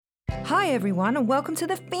Hi everyone and welcome to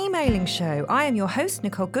The Femaling Show. I am your host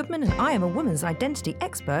Nicole Goodman and I am a woman's identity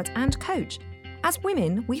expert and coach. As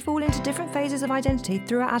women, we fall into different phases of identity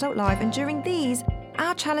through our adult life, and during these,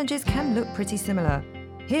 our challenges can look pretty similar.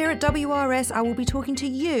 Here at WRS, I will be talking to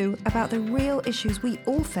you about the real issues we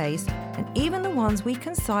all face and even the ones we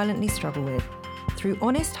can silently struggle with. Through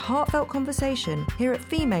honest, heartfelt conversation here at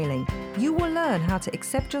Femaling, you will learn how to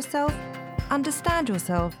accept yourself, understand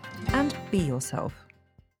yourself, and be yourself.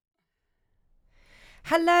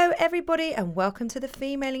 Hello everybody and welcome to The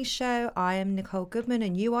Femaling Show. I am Nicole Goodman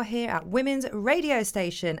and you are here at Women's Radio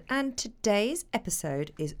Station, and today's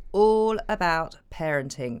episode is all about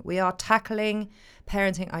parenting. We are tackling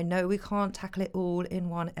parenting. I know we can't tackle it all in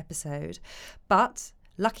one episode, but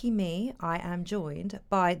lucky me, I am joined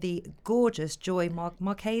by the gorgeous Joy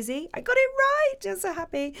Marchese. I got it right, just so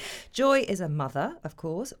happy. Joy is a mother, of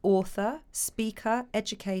course, author, speaker,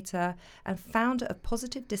 educator, and founder of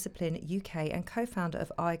Positive Discipline UK and co-founder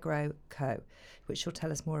of iGrow Co., which she'll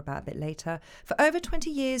tell us more about a bit later. For over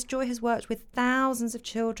 20 years, Joy has worked with thousands of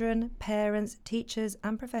children, parents, teachers,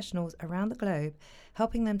 and professionals around the globe,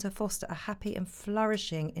 helping them to foster a happy and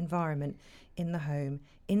flourishing environment in the home,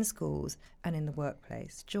 in schools, and in the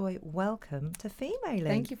workplace. Joy, welcome to Femaling.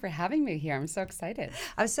 Thank you for having me here. I'm so excited.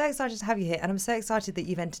 I'm so excited to have you here, and I'm so excited that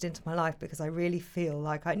you've entered into my life because I really feel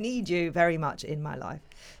like I need you very much in my life.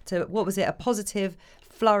 To, what was it, a positive,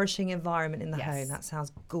 flourishing environment in the home. That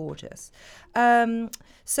sounds gorgeous.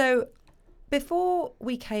 So before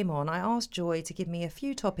we came on, I asked Joy to give me a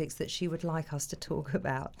few topics that she would like us to talk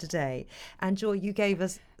about today. And Joy, you gave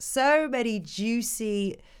us so many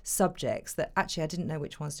juicy subjects that actually I didn't know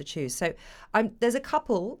which ones to choose. So there's a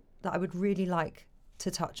couple that I would really like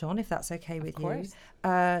to touch on, if that's okay with you. Of course.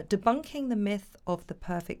 Debunking the myth of the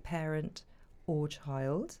perfect parent or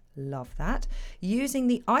child. Love that. Using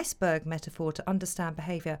the iceberg metaphor to understand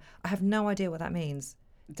behaviour. I have no idea what that means.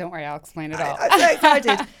 Don't worry, I'll explain it all. I'm so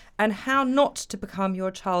excited. And how not to become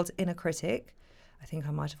your child's inner critic. I think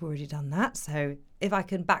I might have already done that. So if I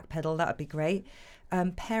can backpedal, that would be great.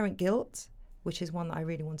 Parent guilt, which is one that I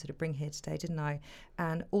really wanted to bring here today, didn't I?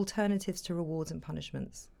 And alternatives to rewards and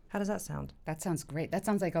punishments. How does that sound? That sounds great. That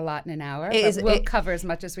sounds like a lot in an hour. We'll cover as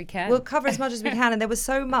much as we can. We'll cover as much as we can. And there was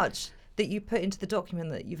so much that you put into the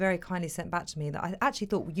document that you very kindly sent back to me that I actually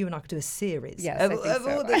thought you and I could do a series of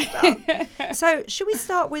all this stuff. So should we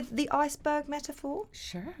start with the iceberg metaphor?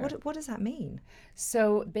 Sure. What does that mean?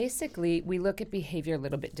 So basically, we look at behavior a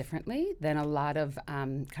little bit differently than a lot of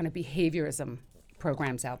kind of behaviorism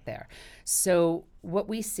programs out there. So what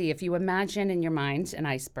we see, if you imagine in your mind an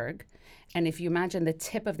iceberg, and if you imagine the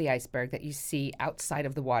tip of the iceberg that you see outside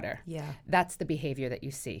of the water, that's the behavior that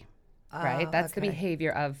you see. Right? That's the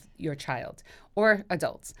behavior of your child or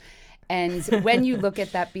adults. And when you look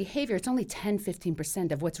at that behavior, it's only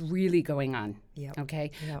 10-15% of what's really going on.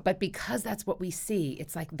 Okay? But because that's what we see,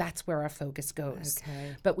 it's like that's where our focus goes.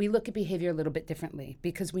 Okay. But we look at behavior a little bit differently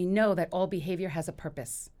because we know that all behavior has a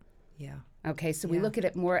purpose. Okay? So we look at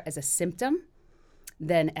it more as a symptom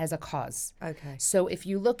than as a cause. Okay. So if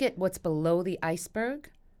you look at what's below the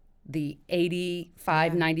iceberg, the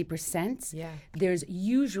 85-90%, there's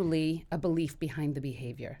usually a belief behind the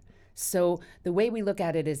behavior. So the way we look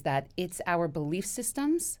at it is that it's our belief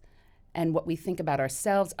systems and what we think about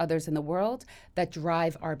ourselves, others in the world, that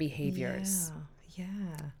drive our behaviors.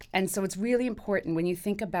 And so it's really important when you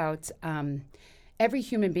think about every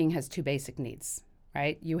human being has two basic needs.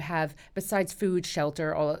 Right? You have, besides food,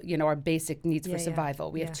 shelter, or our basic needs for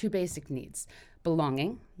survival, we have two basic needs.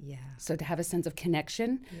 Belonging, so to have a sense of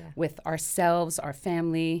connection with ourselves, our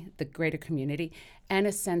family, the greater community, and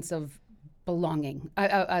a sense of belonging,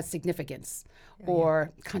 significance, or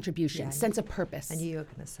contribution, sense of purpose. And you're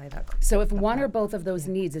going to say that. So if one or both of those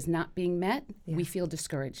needs is not being met, we feel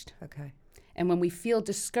discouraged. Okay. And when we feel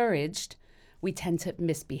discouraged, we tend to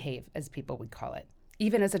misbehave, as people would call it,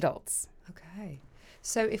 even as adults. Okay.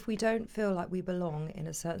 So if we don't feel like we belong in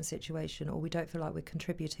a certain situation, or we don't feel like we're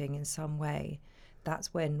contributing in some way,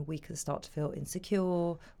 that's when we can start to feel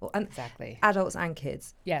insecure. Exactly. Adults and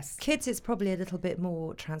kids. Yes. Kids, it's probably a little bit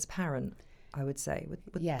more transparent, I would say.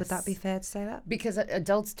 Would that be fair to say that? Because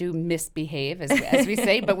adults do misbehave, as we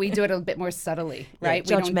say, but we do it a bit more subtly, right?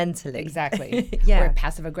 Judgmentally. Exactly. Or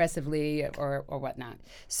passive-aggressively or whatnot.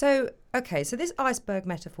 So, okay, so this iceberg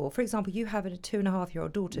metaphor, for example, you have a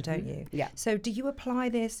 2.5-year-old daughter, don't you? Yeah. So do you apply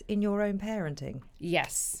this in your own parenting?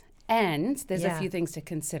 Yes. And there's a few things to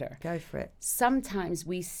consider. Go for it. Sometimes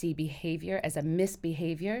we see behavior as a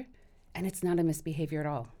misbehavior, and it's not a misbehavior at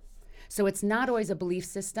all. So it's not always a belief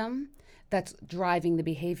system that's driving the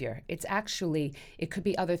behavior. It could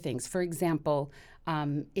be other things. For example,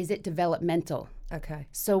 is it developmental? Okay.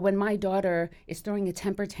 So when my daughter is throwing a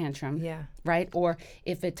temper tantrum, Yeah. right? Or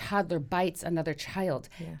if a toddler bites another child,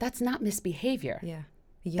 Yeah. that's not misbehavior. Yeah.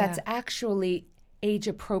 Yeah. That's actually age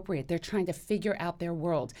appropriate. They're trying to figure out their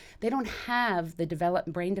world. They don't have the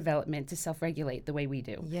brain development to self-regulate the way we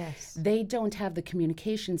do. Yes. They don't have the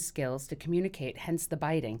communication skills to communicate, hence the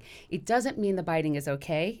biting. It doesn't mean the biting is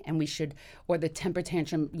okay and we should, or the temper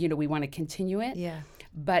tantrum, we want to continue it. Yeah.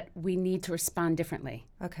 But we need to respond differently.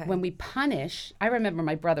 Okay. When we punish, I remember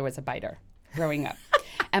my brother was a biter growing up.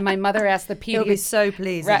 And my mother asked the He'll be pediatrician. so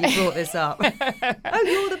pleased that you brought this up. Oh,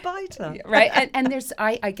 you're the biter. Right. And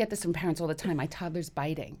I get this from parents all the time. My toddler's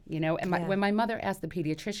biting, And Yeah. when my mother asked the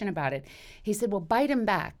pediatrician about it, he said, well, bite him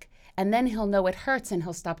back. And then he'll know it hurts and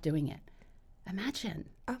he'll stop doing it. Imagine.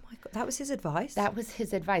 Oh my God, that was his advice? That was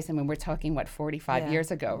his advice. I mean, we're talking, 45 Yeah.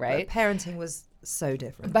 years ago, right? But parenting was so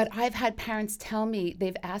different. But I've had parents tell me,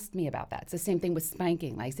 they've asked me about that. It's the same thing with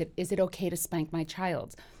spanking. Like, is it okay to spank my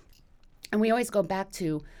child? And we always go back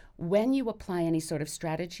to, when you apply any sort of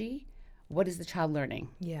strategy, what is the child learning?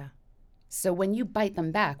 Yeah. So when you bite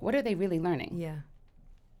them back, what are they really learning? Yeah.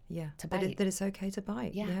 Yeah. To that bite. that it's okay to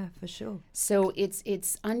bite. Yeah. Yeah, for sure. So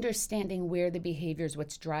it's understanding where the behavior is,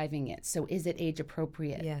 what's driving it. So is it age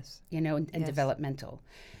appropriate? Yes. And Yes. developmental.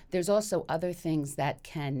 There's also other things that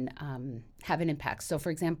can have an impact. So, for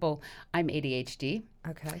example, I'm ADHD,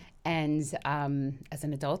 Okay. and as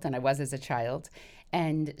an adult, and I was as a child.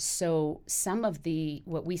 And so some of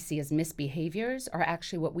what we see as misbehaviors are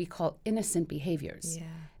actually what we call innocent behaviors. Yeah.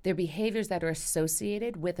 They're behaviors that are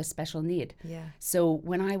associated with a special need. Yeah. So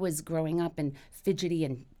when I was growing up and fidgety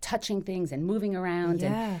and touching things and moving around,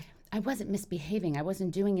 Yeah. and I wasn't misbehaving. I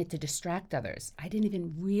wasn't doing it to distract others. I didn't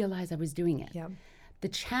even realize I was doing it. Yeah. The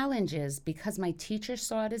challenge is, because my teacher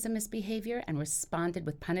saw it as a misbehavior and responded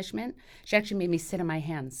with punishment, she actually made me sit on my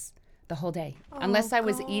hands the whole day. Unless I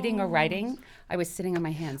was eating or writing, I was sitting on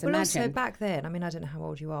my hands. Well, Imagine. also back then, I mean, I don't know how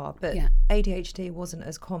old you are, but Yeah. ADHD wasn't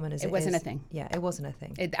as common as it wasn't is. a thing. Yeah, it wasn't a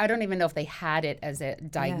thing. I don't even know if they had it as a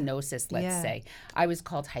diagnosis, let's Yeah. say. I was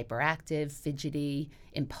called hyperactive, fidgety,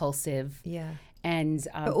 impulsive. Yeah. And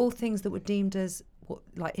But all things that were deemed as,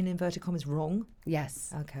 like in inverted commas, wrong.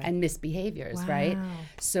 yes, Okay. and misbehaviors, right? Wow.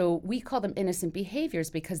 So we call them innocent behaviors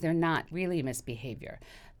because they're not really misbehavior.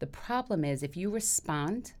 The problem is, if you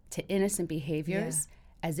respond to innocent behaviors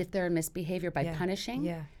as if they're a misbehavior by Yeah. punishing,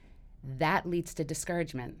 Yeah. that leads to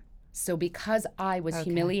discouragement. So because I was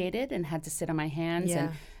humiliated and had to sit on my hands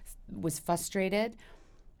and was frustrated,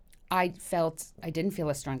 I didn't feel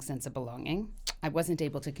a strong sense of belonging. I wasn't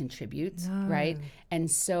able to contribute, right? And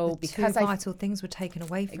so because Two vital things were taken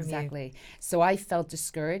away from you. exactly, so I felt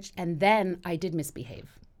discouraged, and then I did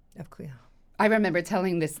misbehave. Of course. I remember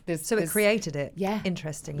telling this. So it created it. Yeah.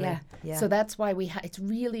 Interestingly. Yeah. Yeah. So that's why it's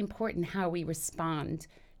really important how we respond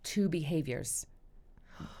to behaviors.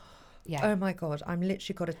 Yeah. Oh my God, I'm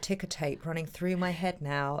literally got a ticker tape running through my head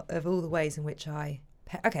now of all the ways in which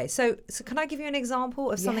Okay, so can I give you an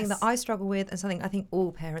example of something Yes. that I struggle with and something I think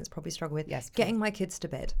all parents probably struggle with? Yes, Getting my kids to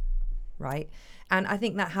bed, right? And I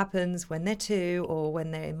think that happens when they're 2 or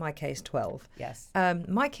when they're, in my case, 12. Yes.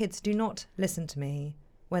 My kids do not listen to me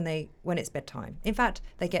when it's bedtime. In fact,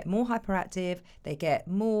 they get more hyperactive, they get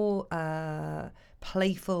more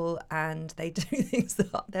playful, and they do things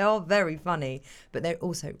they are very funny, but they're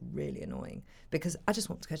also really annoying because I just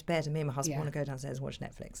want to go to bed and me and my husband want to go downstairs and watch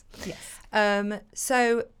Netflix. Yes.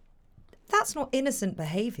 So that's not innocent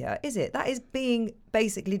behaviour, is it? That is being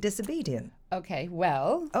basically disobedient. Okay.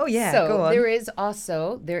 Well. Oh, yeah, So go on.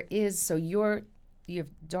 So you have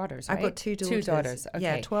daughters, right? I've got 2 daughters. 2 daughters. Okay.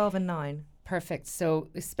 Yeah, 12 and 9. Perfect. So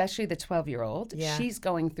especially the 12-year-old, Yeah. she's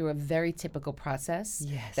going through a very typical process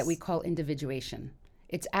Yes. that we call individuation.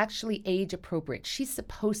 It's actually age appropriate. She's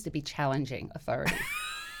supposed to be challenging authority.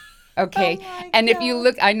 Okay. Oh my And if you God.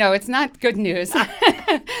 look, I know it's not good news,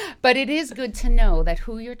 but it is good to know that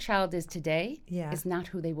who your child is today Yeah. is not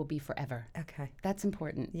who they will be forever. Okay. That's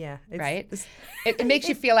important. Yeah. Right? It makes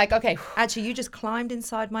you feel like, okay, Actually, you just climbed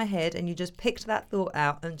inside my head and you just picked that thought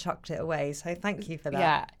out and chucked it away. So thank you for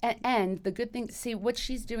that. yeah. And the good thing, see, what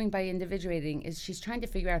she's doing by individuating is she's trying to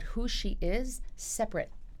figure out who she is separate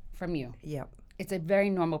from you. Yep. It's a very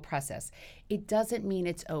normal process. It doesn't mean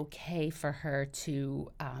it's okay for her to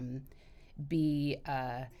be,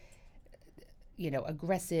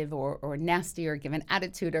 aggressive or nasty or give an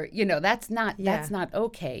attitude or, that's not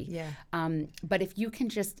okay. Yeah. But if you can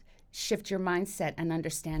just shift your mindset and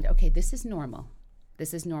understand, okay, this is normal.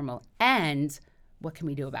 And what can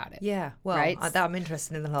we do about it? Yeah. Well, Right? I'm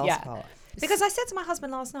interested in the last part. Because I said to my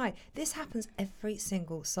husband last night, this happens every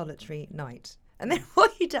single solitary night. And then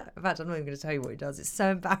what he does, in fact, I'm not even going to tell you what he does. It's so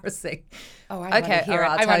embarrassing. Oh, I okay, hear all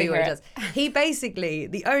right, it. I'll tell you what he does. He basically,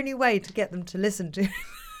 the only way to get them to listen to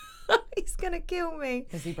he's going to kill me.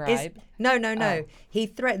 Does he bribe? No. Oh. He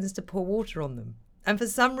threatens to pour water on them. And for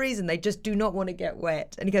some reason, they just do not want to get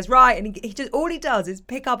wet. And he goes, right. And he just, all he does is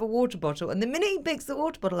pick up a water bottle. And the minute he picks the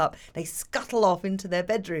water bottle up, they scuttle off into their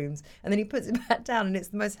bedrooms. And then he puts it back down. And it's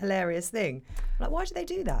the most hilarious thing. I'm like, why do they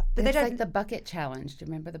do that? But It's they don't. like the bucket challenge. Do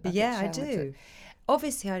you remember the bucket challenge? Yeah, I do.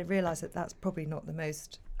 Obviously, I realise that that's probably not the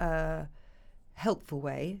most helpful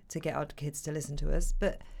way to get our kids to listen to us.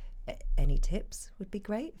 But any tips would be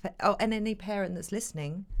great. And any parent that's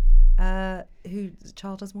listening whose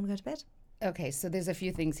child doesn't want to go to bed. Okay, so there's a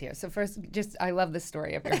few things here. So first, I love the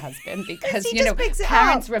story of your husband because, He just picks it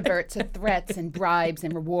parents up. revert to threats and bribes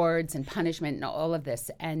and rewards and punishment and all of this.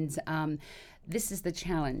 And this is the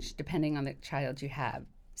challenge, depending on the child you have.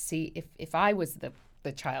 See, if I was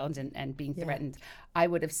the child and being threatened, I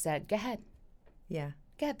would have said, go ahead. Yeah.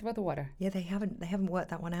 Go ahead, throw the water. Yeah, they haven't worked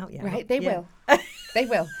that one out yet. Right? They will. They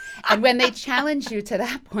will. And when they challenge you to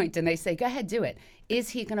that point and they say, go ahead, do it, is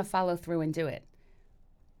he going to follow through and do it?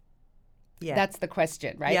 Yeah. That's the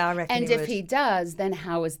question, right? Yeah, I reckon And he if would. he does, then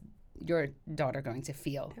how is your daughter going to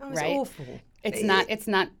feel, Oh, it's right? awful. It's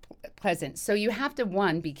not pleasant. So you have to,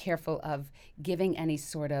 one, be careful of giving any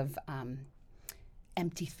sort of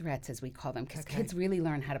empty threats, as we call them, because kids really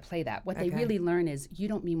learn how to play that. What they really learn is you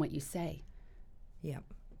don't mean what you say. Yeah.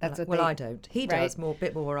 That's what I don't. He right? does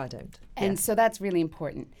bit more, I don't. And so that's really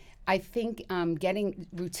important. I think getting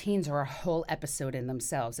routines are a whole episode in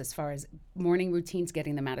themselves, as far as morning routines,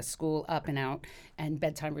 getting them out of school, up and out, and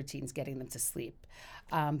bedtime routines, getting them to sleep.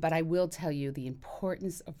 But I will tell you the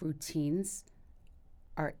importance of routines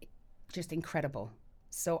are just incredible.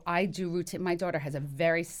 So I do routine. My daughter has a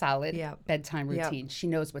very solid bedtime routine. She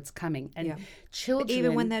knows what's coming. And children, But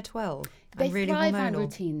even when they're 12, they and really thrive hormonal. on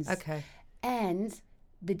routines. Okay. And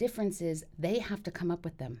the difference is they have to come up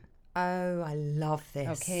with them. Oh, I love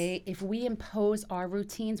this. Okay, if we impose our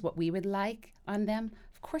routines, what we would like on them,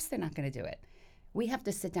 of course they're not going to do it. We have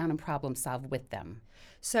to sit down and problem solve with them.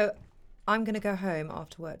 So I'm going to go home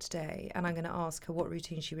after work today and I'm going to ask her what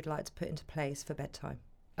routine she would like to put into place for bedtime.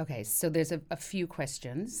 Okay, so there's a few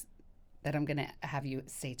questions that I'm going to have you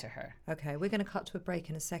say to her. Okay, we're going to cut to a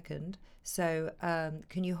break in a second. So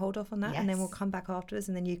can you hold off on that? Yes. And then we'll come back afterwards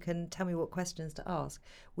and then you can tell me what questions to ask.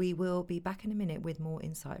 We will be back in a minute with more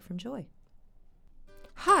insight from Joy.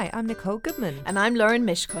 Hi, I'm Nicole Goodman. And I'm Lauren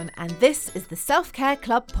Mishkon, and this is the Self-Care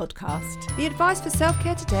Club podcast. The advice for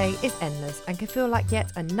self-care today is endless and can feel like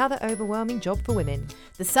yet another overwhelming job for women.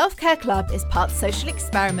 The Self-Care Club is part social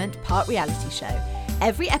experiment, part reality show.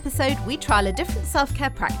 Every episode, we trial a different self-care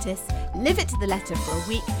practice, live it to the letter for a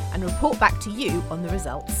week, and report back to you on the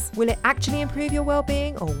results. Will it actually improve your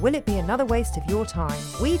well-being or will it be another waste of your time?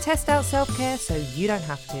 We test out self-care so you don't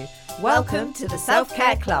have to. Welcome to the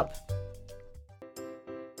Self-Care Club.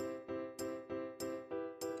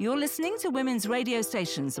 You're listening to Women's Radio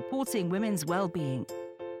Station, supporting women's well-being.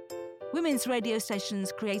 Women's Radio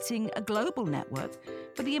Station's creating a global network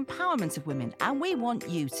for the empowerment of women, and we want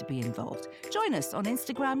you to be involved. Join us on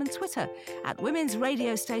Instagram and Twitter at Women's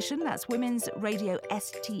Radio Station, that's Women's Radio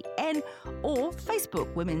STN, or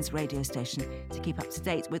Facebook Women's Radio Station to keep up to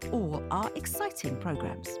date with all our exciting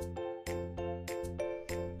programmes.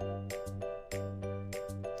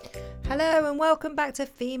 Hello and welcome back to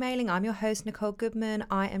Femaling. I'm your host, Nicole Goodman.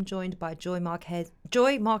 I am joined by Joy Marchese.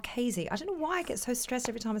 I don't know why I get so stressed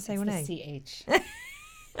every time I say your name. CH.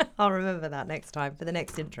 I'll remember that next time for the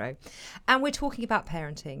next intro. And we're talking about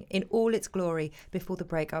parenting in all its glory. Before the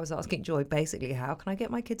break, I was asking Joy basically, how can I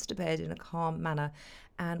get my kids to bed in a calm manner?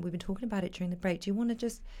 And we've been talking about it during the break. Do you want to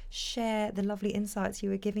just share the lovely insights you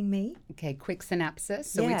were giving me? Okay, quick synopsis.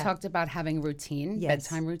 So we talked about having a routine,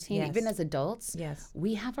 bedtime routine. Yes. Even as adults,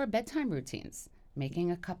 we have our bedtime routines.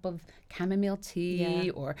 Making a cup of chamomile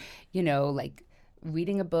tea or, like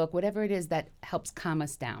reading a book, whatever it is that helps calm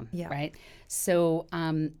us down, right? So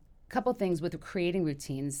couple things with creating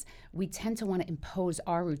routines, we tend to want to impose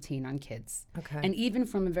our routine on kids. Okay. And even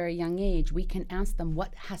from a very young age, we can ask them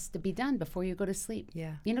what has to be done before you go to sleep.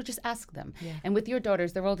 Yeah. Just ask them. Yeah. And with your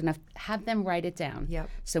daughters, they're old enough, have them write it down. Yep.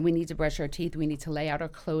 So we need to brush our teeth, we need to lay out our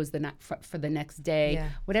clothes for the next day,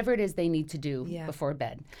 whatever it is they need to do before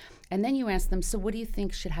bed. And then you ask them, so what do you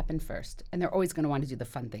think should happen first? And they're always going to want to do the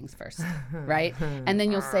fun things first, right? And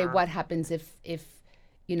then you'll say, what happens if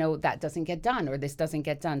that doesn't get done or this doesn't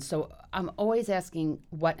get done? So I'm always asking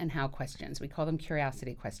what and how questions. We call them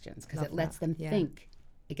curiosity questions because it lets them think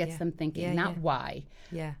It gets Yeah. them thinking, Yeah, not yeah. why,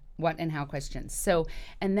 Yeah. what and how questions. So,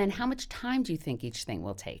 and then how much time do you think each thing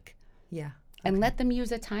will take? Yeah. And let them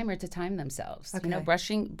use a timer to time themselves. You know,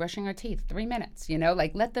 Okay. brushing our teeth, 3 minutes. You know,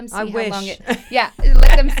 like let them see I how long wish. it. Yeah,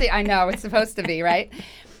 let them see. I know it's supposed to be right.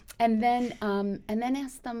 And then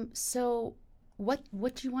ask them. So, what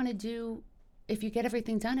do you want to do if you get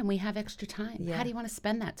everything done and we have extra time? Yeah. How do you want to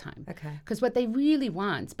spend that time? Okay. Because what they really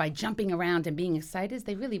want by jumping around and being excited is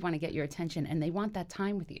they really want to get your attention and they want that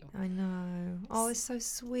time with you. I know. Oh, it's so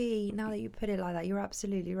sweet. Now that you put it like that, you're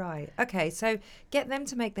absolutely right. Okay, so get them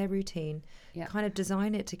to make their routine, Yeah. kind of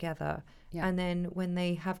design it together, Yeah. and then when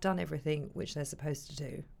they have done everything which they're supposed to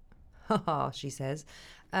do, haha, she says,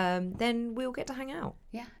 then we'll get to hang out.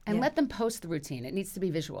 Yeah, and Yeah. let them post the routine. It needs to be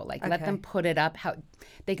visual. Like let Okay. them put it up. How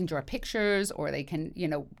they can draw pictures, or they can,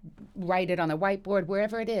 write it on a whiteboard,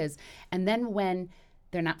 wherever it is. And then when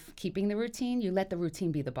they're not keeping the routine, you let the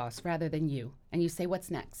routine be the boss rather than you, and you say, "What's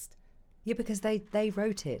next?" Yeah, because they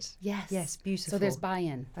wrote it. Yes. Yes, beautiful. So there's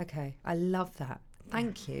buy-in. Okay, I love that.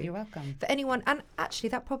 Thank you. You're welcome. For anyone, and actually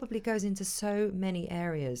that probably goes into so many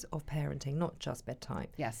areas of parenting, not just bedtime.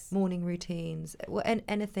 Yes. Morning routines,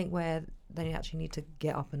 anything where they actually need to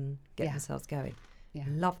get up and get Yeah. themselves going. Yeah.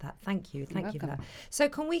 Love that. Thank you. Thank you for that. welcome. So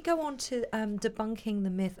can we go on to debunking the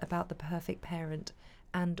myth about the perfect parent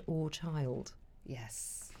and or child?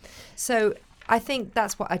 Yes. So I think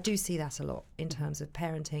that's what I do see that a lot in terms of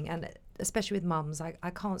parenting, and especially with mums. I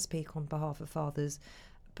can't speak on behalf of fathers,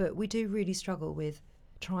 but we do really struggle with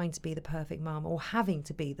trying to be the perfect mum or having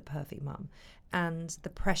to be the perfect mum, and the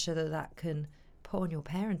pressure that can put on your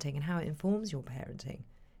parenting and how it informs your parenting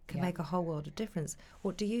can Yeah. make a whole world of difference.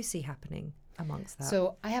 What do you see happening amongst that?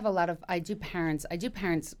 So I have I do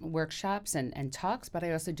parents workshops and talks, but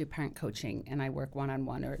I also do parent coaching, and I work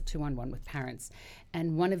one-on-one or two-on-one with parents.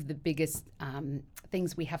 And one of the biggest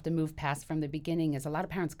things we have to move past from the beginning is a lot of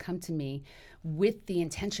parents come to me with the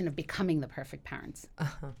intention of becoming the perfect parents.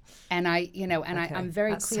 And I'm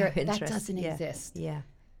very That's so clear that interesting. doesn't Yeah. exist. Yeah.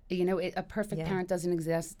 A perfect Yeah. parent doesn't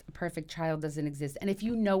exist. A perfect child doesn't exist. And if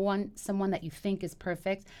you know someone that you think is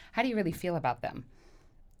perfect, how do you really feel about them?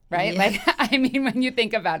 Right? Yeah. Like, I mean, when you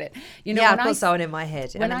think about it, Yeah, when I've got I someone in my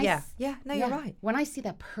head. when And I yeah. s- Yeah. No, you're right. When I see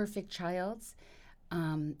that perfect child,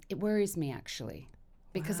 it worries me actually,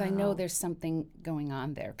 because I know Wow. there's something going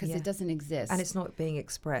on there because Yeah. it doesn't exist. And it's not being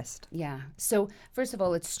expressed. Yeah. So first of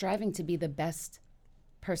all, it's striving to be the best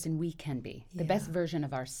person we can be, the best Yeah. version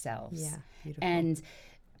of ourselves. Yeah. Beautiful. And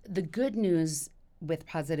the good news with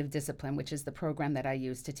Positive Discipline, which is the program that I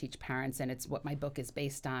use to teach parents, and it's what my book is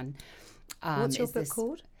based on. What's your is book this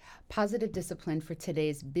called? Positive Discipline for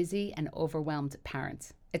Today's Busy and Overwhelmed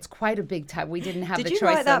Parents. It's quite a big title. We didn't have Did the you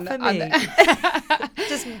choice write that on for the, on me?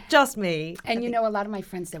 the just me. And a lot of my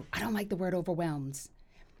friends said, I don't like the word overwhelmed.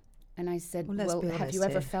 And I said, Well, let's well, be have honest you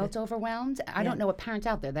ever here. felt overwhelmed? I Yeah. don't know a parent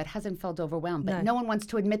out there that hasn't felt overwhelmed, but No. no one wants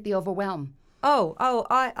to admit the overwhelm. I'm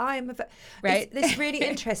Right? It's really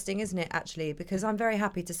interesting, isn't it, actually? Because I'm very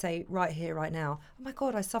happy to say right here, right now, oh my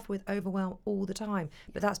God, I suffer with overwhelm all the time.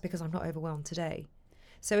 But that's because I'm not overwhelmed today.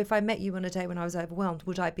 So if I met you on a day when I was overwhelmed,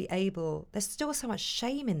 would I be able? There's still so much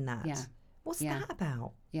shame in that. Yeah. What's Yeah. that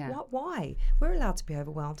about? Yeah. Why? We're allowed to be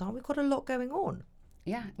overwhelmed, aren't we? We've got a lot going on.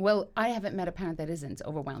 Yeah. Well, I haven't met a parent that isn't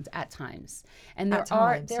overwhelmed at times. And there At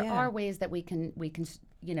times, yeah. are ways that we can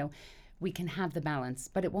we can have the balance,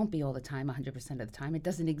 but it won't be all the time, 100% of the time. It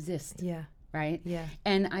doesn't exist. Yeah. Right? Yeah.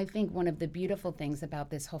 And I think one of the beautiful things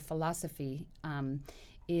about this whole philosophy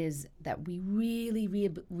is that we really,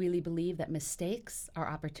 really, really believe that mistakes are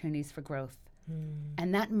opportunities for growth.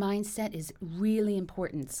 And that mindset is really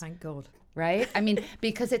important, Thank God. right? I mean,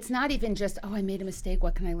 because it's not even just, oh, I made a mistake,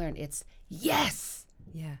 what can I learn? It's, yes,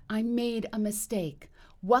 Yeah. I made a mistake.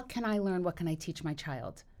 What can I learn? What can I teach my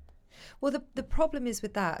child? Well, the problem is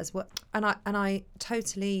with that as well, and I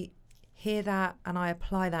totally hear that and I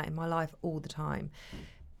apply that in my life all the time.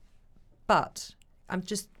 But I'm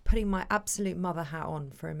just putting my absolute mother hat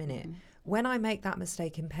on for a minute. When I make that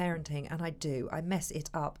mistake in parenting, and I mess it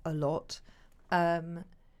up a lot,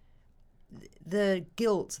 the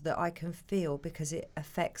guilt that I can feel because it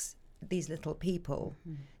affects these little people,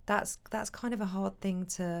 that's kind of a hard thing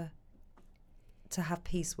to have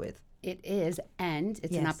peace with. It is, and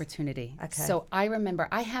it's an Yes. opportunity. Okay. So I remember,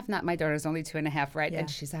 I have not, my daughter's only 2.5, right? Yeah. And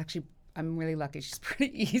she's actually, I'm really lucky. She's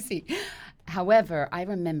pretty easy. However, I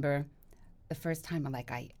remember the first time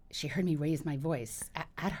she heard me raise my voice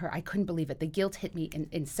at her. I couldn't believe it. The guilt hit me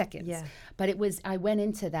in seconds. Yeah. But I went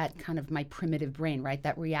into that kind of my primitive brain, right?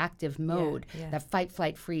 That reactive mode, yeah. that fight,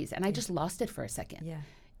 flight, freeze. And I just lost it for a second.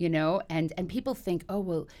 Yeah. And people think, oh,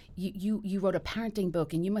 well, you wrote a parenting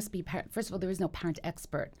book and you must be, first of all, there is no parent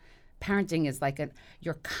expert. parenting is like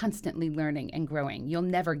you're constantly learning and growing. You'll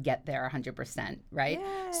never get there 100%, right?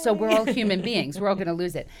 Yay. So we're all human beings. We're all going to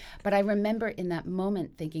lose it. But I remember in that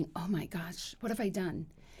moment thinking, oh my gosh, what have I done?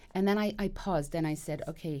 And then I paused and I said,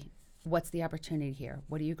 okay, what's the opportunity here?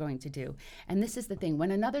 What are you going to do? And this is the thing.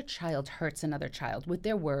 When another child hurts another child with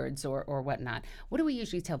their words or whatnot, what do we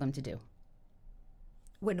usually tell them to do?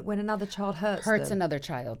 When another child hurts them. Another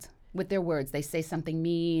child with their words. They say something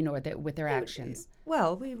mean or with their actions.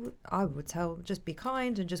 Well, I would tell just be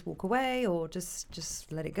kind and just walk away, or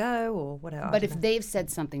just let it go, or whatever. But if they've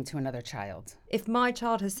said something to another child. If my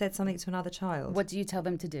child has said something to another child. What do you tell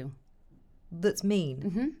them to do? That's mean.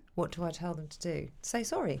 Mm-hmm. What do I tell them to do? Say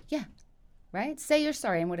sorry. Yeah. Right? Say you're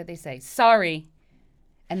sorry. And what do they say? Sorry.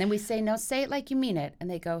 And then we say, no, say it like you mean it. And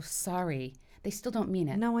they go, sorry. They still don't mean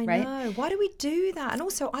it. No, I right? know. Why do we do that? And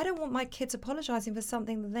also, I don't want my kids apologizing for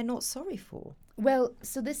something that they're not sorry for. Well,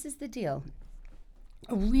 so this is the deal.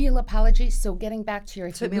 A real apology. So getting back to your...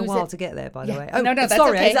 It took me a while to get there, by the way. Oh, no, that's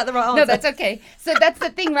sorry. okay. Is that the right answer? No, that's okay. So that's the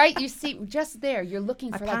thing, right? You see, just there, you're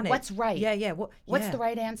looking for like, what's right? Yeah. What's the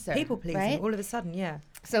right answer? People pleasing, right? all of a sudden, yeah.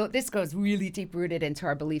 So this goes really deep rooted into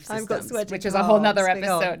our belief I've got systems, sweaty which is a whole nother palms.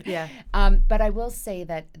 episode. Yeah. But I will say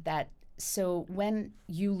that so when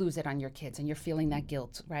you lose it on your kids and you're feeling that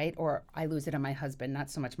guilt, right? Or I lose it on my husband,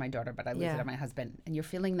 not so much my daughter, but I lose it on my husband, and you're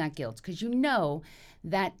feeling that guilt because you know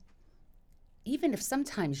that even if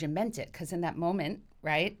sometimes you meant it, because in that moment,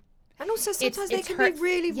 right? And also sometimes they can be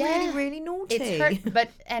really, really naughty.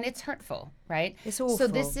 And it's hurtful, right? It's awful. So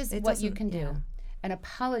this is It what you doesn't- can do. yeah. An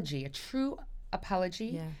apology, a true apology,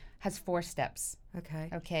 Yeah. has 4 steps. Okay.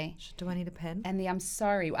 Okay. Do I need a pen? And the I'm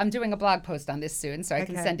sorry. I'm doing a blog post on this soon, so I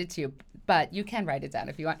can Okay. send it to you. But you can write it down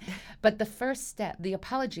if you want. But the first step, the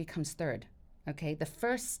apology comes third. Okay. The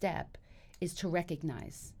first step is to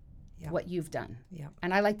recognize what you've done. Yeah.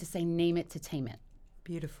 And I like to say, name it to tame it.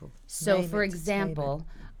 Beautiful. So, Name for it to tame example,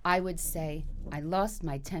 I would say, I lost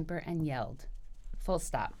my temper and yelled. Full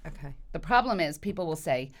stop. it. Okay. The problem is people will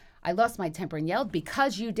say, I lost my temper and yelled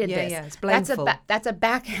because you did this. Yeah, it's blameful. That's a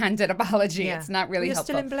backhanded apology. Yeah. It's not really You're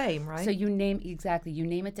helpful. still in blame, right? So you name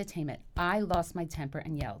it to tame it. I lost my temper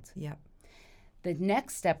and yelled. Yeah. The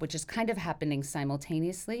next step, which is kind of happening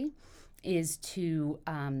simultaneously, is to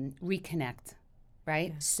reconnect, right?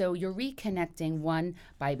 Yeah. So you're reconnecting, one,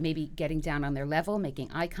 by maybe getting down on their level,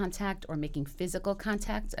 making eye contact or making physical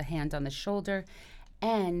contact, a hand on the shoulder,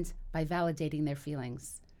 and by validating their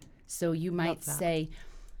feelings. So you might say,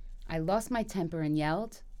 I lost my temper and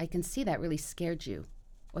yelled. I can see that really scared you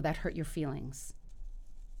or that hurt your feelings.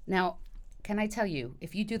 Now, can I tell you,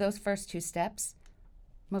 if you do those first 2 steps,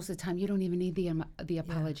 most of the time you don't even need the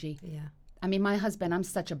apology. Yeah. I mean, my husband, I'm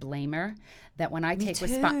such a blamer that when I take too.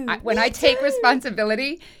 take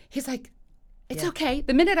responsibility, he's like, it's Yeah. okay.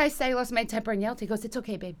 The minute I say I lost my temper and yelled, he goes, it's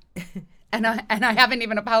okay, babe. and I haven't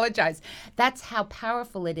even apologized. That's how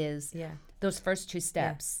powerful it is. Yeah. Those first 2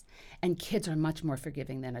 steps. And kids are much more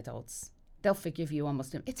forgiving than adults. They'll forgive you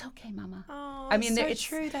almost. It's okay, mama. Oh, I mean, so it's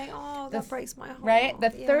true. They are. That breaks my heart. Right?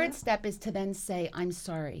 The Yeah. third step is to then say, I'm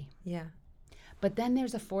sorry. Yeah. But then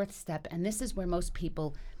there's a 4th step, and this is where most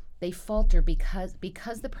people, they falter because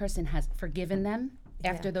the person has forgiven them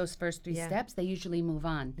after those first 3 steps, they usually move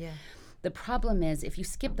on. Yeah. The problem is if you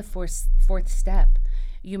skip the 4th step,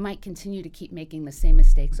 you might continue to keep making the same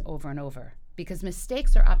mistakes over and over, because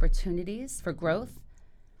mistakes are opportunities for growth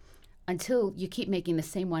until you keep making the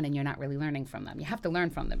same one and you're not really learning from them. You have to learn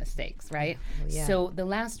from the mistakes, right? Yeah. So the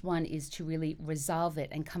last one is to really resolve it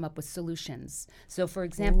and come up with solutions. So for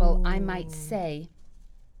example, I might say,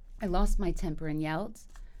 I lost my temper and yelled.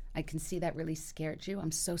 I can see that really scared you.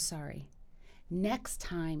 I'm so sorry. Next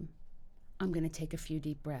time, I'm going to take a few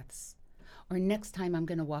deep breaths. Or next time, I'm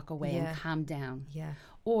going to walk away and calm down. Yeah.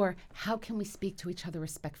 Or how can we speak to each other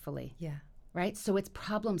respectfully? Yeah. Right? So it's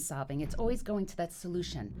problem solving. It's always going to that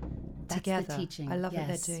solution. That's Together. the teaching. I love that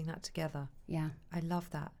Yes. they're doing that together. Yeah. I love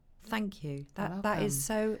that. Thank you. You're That is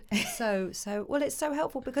so well, it's so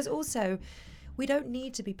helpful, because also we don't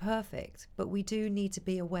need to be perfect, but we do need to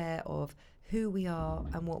be aware of who we are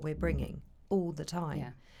and what we're bringing all the time.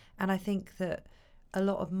 Yeah. And I think that a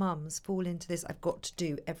lot of mums fall into this, I've got to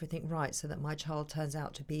do everything right so that my child turns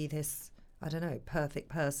out to be this, I don't know, perfect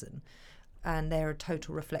person. And they're a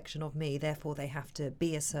total reflection of me, therefore they have to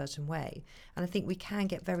be a certain way. And I think we can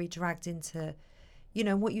get very dragged into, you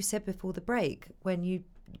know, what you said before the break, when you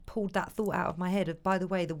pulled that thought out of my head of, by the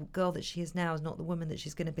way, the girl that she is now is not the woman that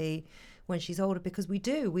she's going to be when she's older, because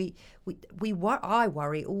I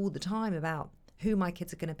worry all the time about who my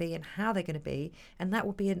kids are going to be and how they're going to be, and that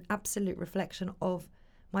will be an absolute reflection of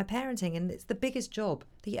my parenting, and it's the biggest job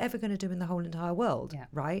that you're ever going to do in the whole entire world,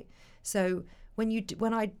 right? So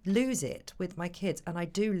when I lose it with my kids, and I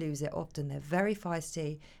do lose it often, they're very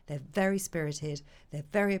feisty, they're very spirited, they're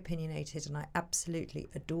very opinionated, and I absolutely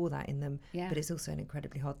adore that in them. Yeah. But it's also an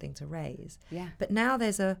incredibly hard thing to raise. Yeah. But now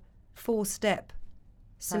there's a 4-step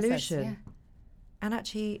solution. Yeah. And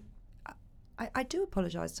actually, I do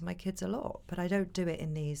apologise to my kids a lot, but I don't do it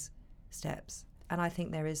in these steps. And I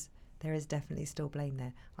think there is definitely still blame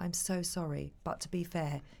there. I'm so sorry, but to be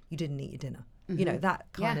fair, you didn't eat your dinner. You know, that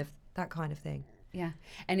kind of thing. Yeah.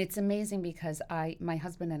 And it's amazing because my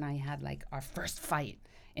husband and I had like our first fight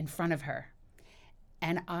in front of her.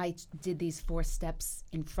 And I did these 4 steps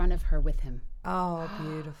in front of her with him. Oh,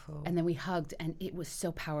 beautiful. And then we hugged, and it was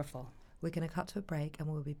so powerful. We're going to cut to a break, and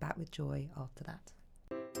we'll be back with Joy after that.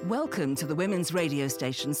 Welcome to the Women's Radio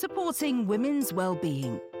Station, supporting women's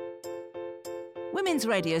well-being. Women's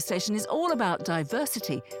Radio Station is all about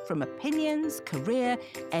diversity, from opinions, career,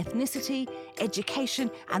 ethnicity,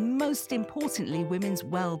 education, and most importantly, women's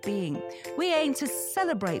well-being. We aim to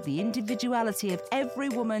celebrate the individuality of every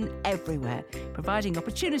woman everywhere, providing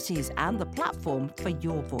opportunities and the platform for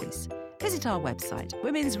your voice. Visit our website,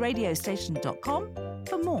 womensradiostation.com,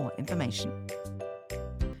 for more information.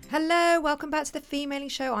 Hello, welcome back to the Femaling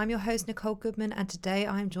Show. I'm your host, Nicole Goodman, and today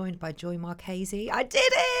I'm joined by Joy Marchese. I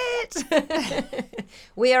did it!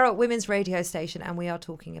 We are at Women's Radio Station, and we are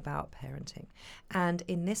talking about parenting. And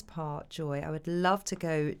in this part, Joy, I would love to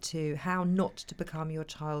go to how not to become your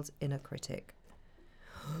child's inner critic.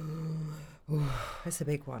 It's a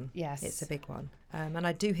big one. Yes. It's a big one. And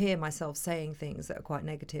I do hear myself saying things that are quite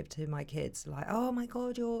negative to my kids, like, oh my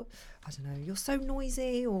God, you're so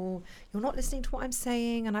noisy, or you're not listening to what I'm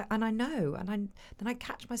saying. And I know, and then I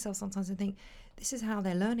catch myself sometimes and think, this is how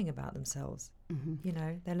they're learning about themselves. Mm-hmm. You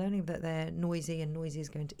know, they're learning that they're noisy, and noisy is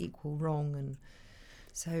going to equal wrong. And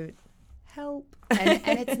so help. And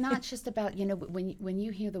it's not just about, you know, when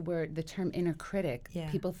you hear the term inner critic,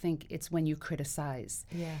 people think it's when you criticize.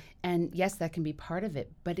 Yeah. And yes, that can be part of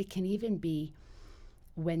it, but it can even be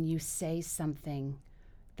when you say something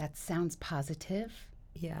that sounds positive.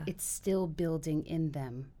 Yeah. It's still building in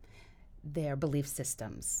them their belief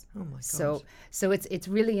systems. Oh my gosh. So it's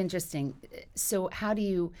really interesting. So how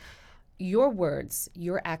do your words,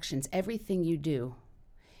 your actions, everything you do,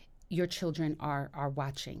 your children are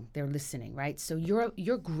watching, they're listening, right? So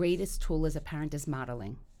your greatest tool as a parent is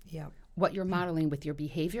modeling. Yeah. What you're modeling with your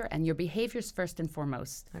behavior, and your behavior's first and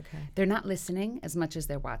foremost. Okay. They're not listening as much as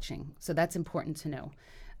they're watching. So that's important to know.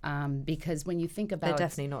 Because when you think about... They're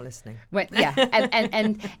definitely not listening. Yeah.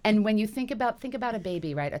 And when you think about a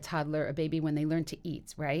baby, right? A toddler, a baby, when they learn to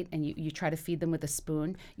eat, right? And you try to feed them with a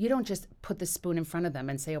spoon, you don't just put the spoon in front of them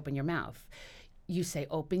and say, open your mouth. You say,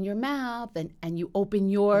 open your mouth, and you open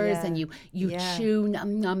yours, and you chew,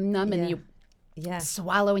 num, num, num, and you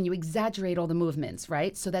swallow, and you exaggerate all the movements,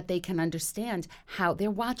 right? So that they can understand how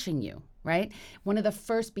they're watching you, right? One of the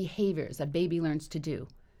first behaviors a baby learns to do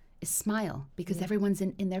is smile, because everyone's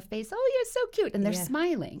in their face, oh, you're so cute, and they're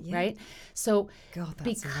smiling, right? So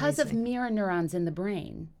because of mirror neurons in the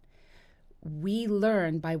brain, we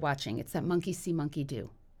learn by watching. It's that monkey see, monkey do.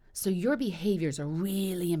 So your behaviors are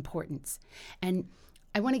really important. And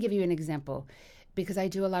I want to give you an example, because I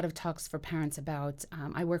do a lot of talks for parents about,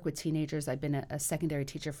 I work with teenagers. I've been a secondary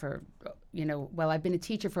teacher for, I've been a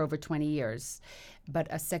teacher for over 20 years, but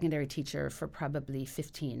a secondary teacher for probably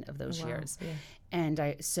 15 of those years. Yeah.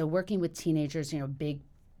 And so working with teenagers, big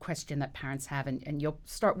question that parents have, and you'll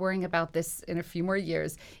start worrying about this in a few more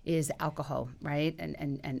years, is alcohol, right?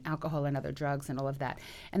 And alcohol and other drugs and all of that.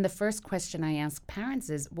 And the first question I ask parents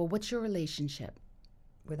is, well, what's your relationship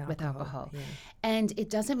with alcohol? Yeah. And it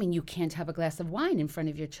doesn't mean you can't have a glass of wine in front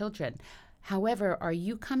of your children. However, are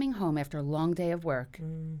you coming home after a long day of work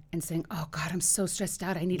and saying, oh God, I'm so stressed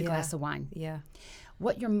out, I need a glass of wine? Yeah.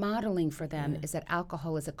 What you're modeling for them is that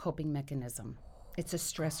alcohol is a coping mechanism. It's a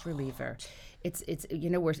stress reliever. It's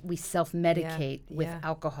we self-medicate with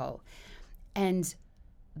alcohol. And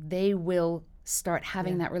they will start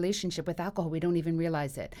having that relationship with alcohol. We don't even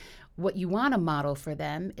realize it. What you want to model for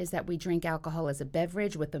them is that we drink alcohol as a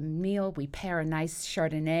beverage with a meal. We pair a nice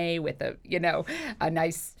Chardonnay with a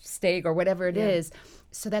nice steak or whatever it is,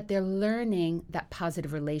 so that they're learning that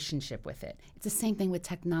positive relationship with it. It's the same thing with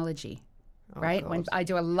technology. Right? When I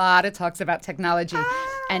do a lot of talks about technology,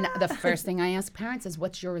 and the first thing I ask parents is,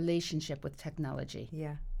 what's your relationship with technology?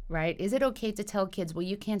 Yeah. Right? Is it okay to tell kids, well,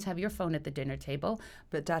 you can't have your phone at the dinner table,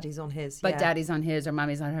 but daddy's on his. But daddy's on his, or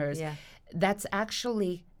mommy's on hers. Yeah. That's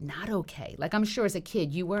actually not okay. Like, I'm sure as a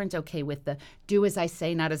kid, you weren't okay with the do as I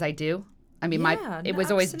say, not as I do. I mean, it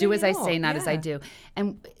was always do as I say, not as I do.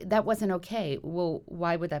 And that wasn't okay. Well,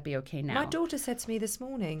 why would that be okay now? My daughter said to me this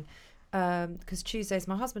morning, because Tuesdays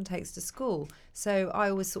my husband takes to school. So I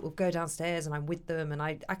always sort of go downstairs and I'm with them, and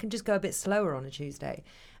I can just go a bit slower on a Tuesday.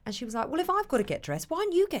 And she was like, well, if I've got to get dressed, why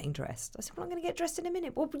aren't you getting dressed? I said, well, I'm going to get dressed in a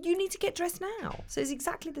minute. Well, but you need to get dressed now. So it's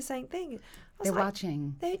exactly the same thing. They're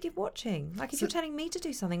watching. They're watching. Like, if you're telling me to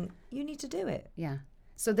do something, you need to do it. Yeah.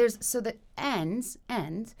 So the ends,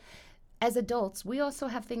 as adults, we also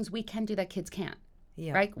have things we can do that kids can't.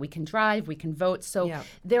 Yeah. Right? We can drive, we can vote. So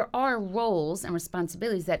there are roles and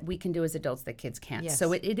responsibilities that we can do as adults that kids can't. Yes.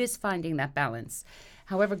 So it is finding that balance.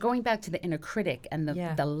 However, going back to the inner critic and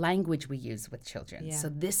the language we use with children. Yeah. So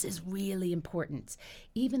this is really important.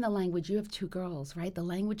 Even the language, you have 2 girls, right? The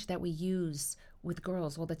language that we use with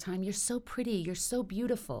girls all the time. You're so pretty. You're so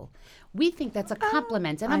beautiful. We think that's a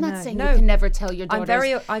compliment. And I'm not saying you can never tell your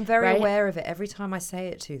daughters. I'm very right? aware of it every time I say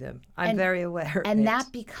it to them. I'm very aware of it. And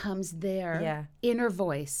that becomes their inner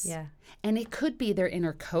voice. Yeah. And it could be their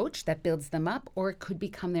inner coach that builds them up, or it could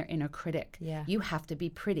become their inner critic. Yeah. You have to be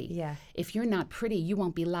pretty. Yeah. If you're not pretty, you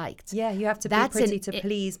won't be liked. Yeah, you have to be pretty to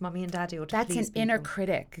please mummy and daddy, or to please That's an inner people.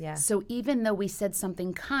 critic. Yeah. So even though we said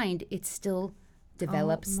something kind, it still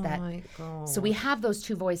develops that. God. So we have those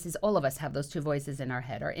 2 voices. All of us have those 2 voices in our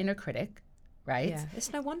head. Our inner critic, right? Yeah.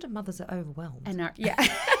 It's no wonder mothers are overwhelmed. And our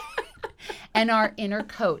and our inner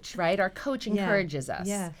coach, right? Our coach encourages us.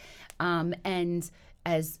 Yeah. And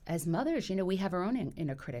as mothers, we have our own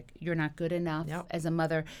inner critic. You're not good enough as a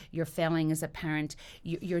mother. You're failing as a parent.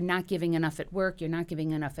 You're not giving enough at work. You're not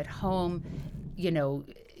giving enough at home.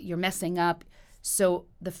 You're messing up. So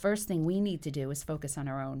the first thing we need to do is focus on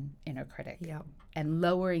our own inner critic. Yeah. And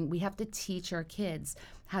we have to teach our kids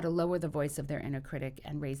how to lower the voice of their inner critic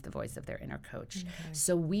and raise the voice of their inner coach. Okay.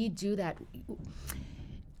 So we do that.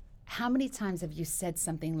 How many times have you said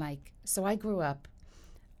something like, so I grew up,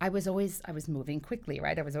 I was moving quickly,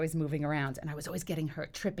 right? I was always moving around, and I was always getting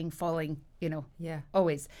hurt, tripping, falling,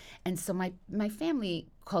 always. And so my family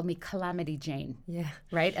called me Calamity Jane,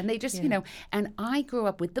 right? And they just, and I grew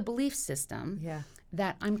up with the belief system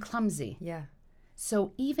that I'm clumsy. Yeah.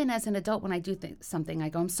 So even as an adult, when I do something, I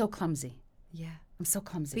go, I'm so clumsy. Yeah. I'm so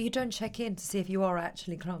clumsy. But you don't check in to see if you are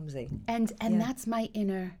actually clumsy. And that's my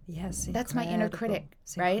inner, that's my inner critic,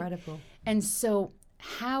 right? Incredible. And so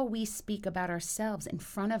how we speak about ourselves in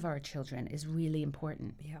front of our children is really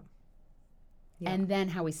important. Yeah. And then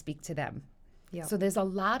how we speak to them. Yeah. So there's a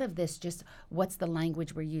lot of this, just what's the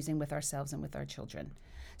language we're using with ourselves and with our children.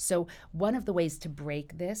 So one of the ways to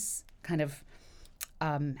break this kind of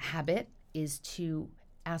habit is to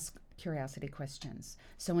ask curiosity questions.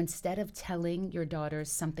 So instead of telling your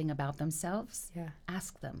daughters something about themselves,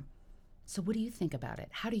 ask them, so what do you think about it?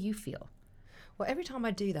 How do you feel? Well, every time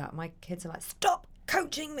I do that, my kids are like, stop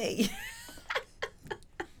coaching me.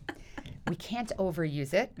 We can't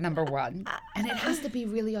overuse it, number one. And it has to be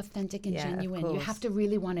really authentic and genuine. You have to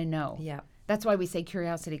really want to know. Yeah. That's why we say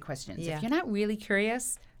curiosity questions. Yeah. If you're not really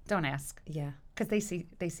curious, don't ask. Yeah. Because they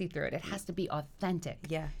see through it. It has to be authentic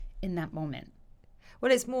in that moment.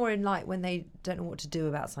 Well, it's more in like when they don't know what to do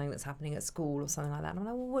about something that's happening at school or something like that. And I'm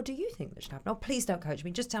like, well, what do you think that should happen? Oh, please don't coach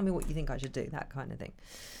me. Just tell me what you think I should do, that kind of thing.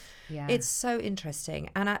 Yeah. It's so interesting.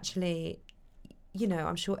 And actually,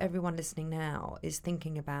 I'm sure everyone listening now is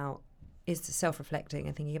thinking about, is self-reflecting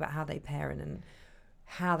and thinking about how they parent and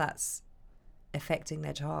how that's affecting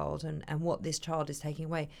their child and what this child is taking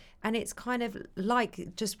away. And it's kind of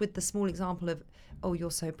like, just with the small example of, oh,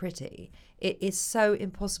 you're so pretty, it is so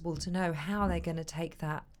impossible to know how they're going to take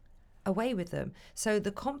that away with them. So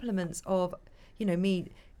the compliments of,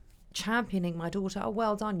 me championing my daughter, oh,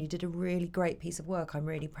 well done, you did a really great piece of work, I'm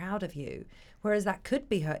really proud of you. Whereas that could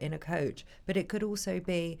be her inner coach, but it could also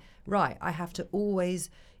be, right, I have to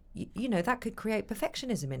always, that could create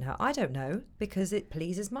perfectionism in her. I don't know, because it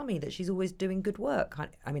pleases mummy that she's always doing good work.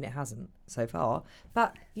 I mean, it hasn't so far,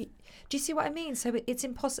 but do you see what I mean? So it's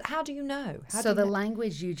impossible. How do you know? So the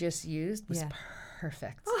language you just used was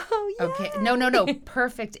perfect. Oh, yeah. Okay. No.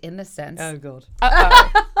 Perfect in the sense. Oh, God.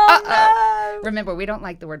 Uh-oh. Remember, we don't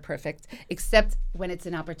like the word perfect, except when it's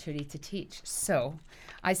an opportunity to teach. So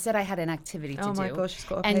I said I had an activity to do. Oh, my gosh, she's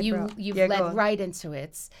got a and paper you've led right into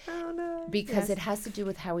it. Oh, no. Because it has to do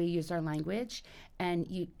with how we use our language. And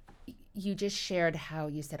you just shared how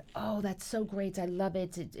you said, oh, that's so great. I love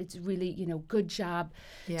it. It's really, good job.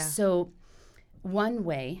 Yeah. So one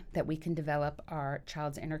way that we can develop our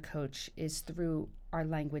child's inner coach is through our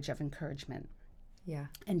language of encouragement. Yeah.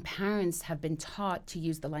 And parents have been taught to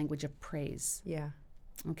use the language of praise. Yeah.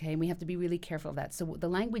 Okay, and we have to be really careful of that. So the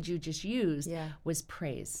language you just used was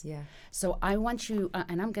praise. Yeah. So I want you,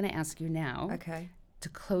 and I'm going to ask you now to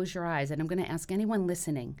close your eyes, and I'm going to ask anyone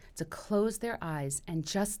listening to close their eyes and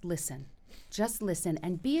just listen. Just listen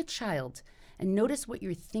and be a child And notice what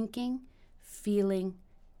you're thinking, feeling,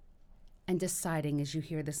 and deciding as you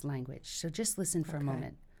hear this language. So just listen for a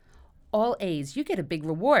moment. All A's, you get a big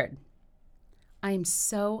reward. I am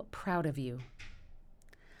so proud of you.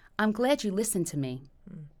 I'm glad you listened to me.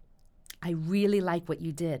 I really like what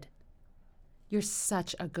you did. You're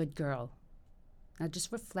such a good girl. Now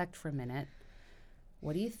just reflect for a minute.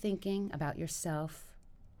 What are you thinking about yourself?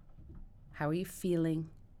 How are you feeling?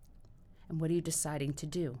 And what are you deciding to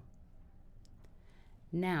do?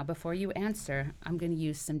 Now, before you answer, I'm going to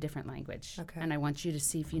use some different language. And I want you to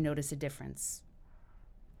see if you notice a difference.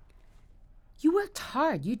 You worked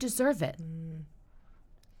hard. You deserve it.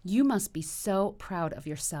 You must be so proud of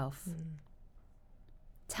yourself.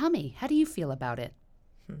 Tell me, how do you feel about it?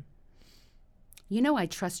 You know I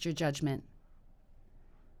trust your judgment.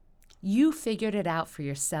 You figured it out for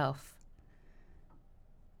yourself.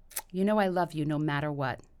 You know I love you no matter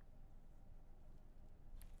what.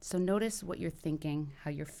 So notice what you're thinking, how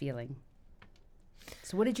you're feeling.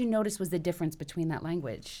 So what did you notice was the difference between that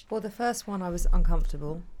language? Well, the first one, I was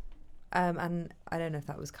uncomfortable. And I don't know if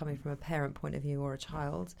that was coming from a parent point of view or a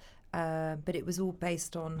child, but it was all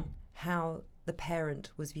based on how the parent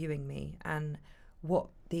was viewing me and what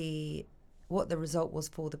the result was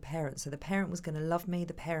for the parent. So the parent was going to love me,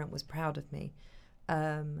 the parent was proud of me.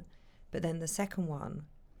 But then the second one,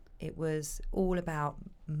 it was all about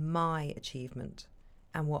my achievement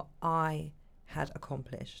and what I had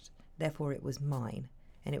accomplished. Therefore, it was mine,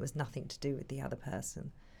 and it was nothing to do with the other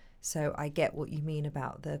person. So I get what you mean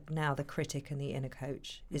about the critic and the inner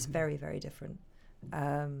coach is very, very different.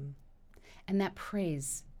 And that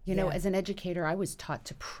praise, you know, as an educator, I was taught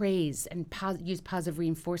to praise and use positive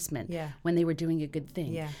reinforcement when they were doing a good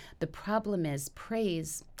thing. The problem is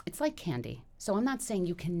praise, it's like candy. So I'm not saying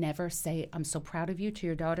you can never say, I'm so proud of you to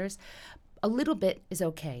your daughters. A little bit is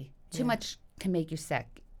okay. Too much can make you sick.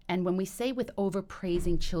 And when we say with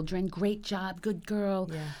overpraising children, great job, good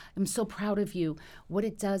girl, I'm so proud of you, what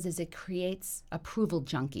it does is it creates approval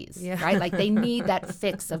junkies, right? Like they need that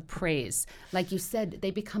fix of praise. Like you said,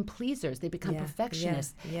 they become pleasers, they become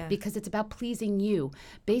perfectionists because it's about pleasing you.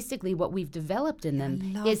 Basically, what we've developed in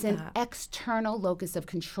them is an external locus of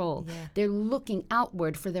control. They're looking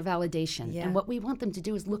outward for their validation. And what we want them to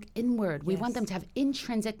do is look inward. We want them to have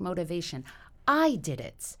intrinsic motivation. I did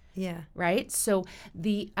it. Right? So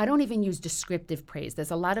I don't even use descriptive praise.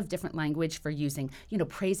 There's a lot of different language for using,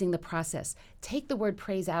 praising the process. Take the word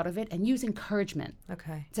praise out of it and use encouragement.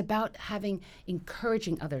 It's about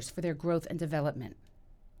encouraging others for their growth and development.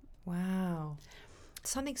 Wow.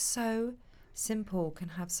 Something so simple can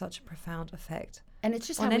have such a profound effect. And it's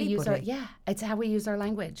just how we use it's how we use our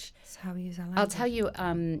language. It's how we use our language. I'll tell you,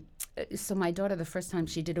 so my daughter, the first time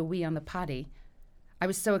she did a wee on the potty, I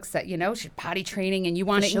was so excited, she's potty training and you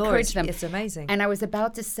want to encourage them. It's amazing. And I was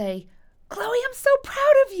about to say, Chloe, I'm so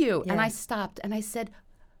proud of you. And I stopped and I said,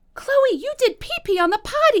 Chloe, you did pee-pee on the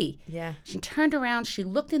potty. She turned around, she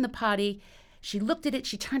looked in the potty, she looked at it,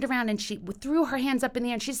 she turned around and she threw her hands up in the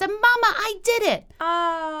air and she said, Mama, I did it.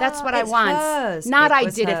 Oh, that's what I want. Hers. Not I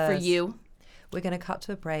did it for you. We're going to cut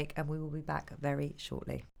to a break and we will be back very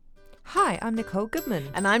shortly. Hi, I'm Nicole Goodman.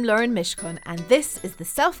 And I'm Lauren Mishkon, and this is the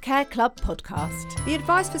Self-Care Club podcast. The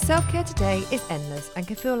advice for self-care today is endless and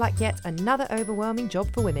can feel like yet another overwhelming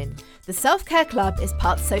job for women. The Self-Care Club is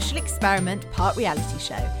part social experiment, part reality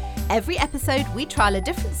show. Every episode, we trial a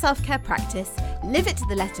different self-care practice, live it to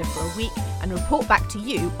the letter for a week, and report back to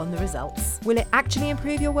you on the results. Will it actually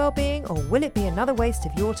improve your well-being, or will it be another waste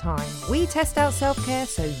of your time? We test out self-care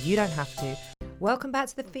so you don't have to. Welcome back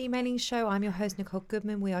to the Femaling Show. I'm your host, Nicole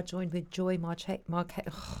Goodman. We are joined with Joy Marquez.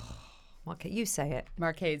 You say it.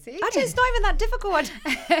 Marchese. Actually, it's not even that difficult.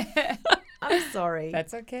 I'm sorry.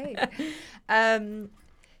 That's okay.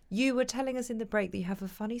 You were telling us in the break that you have a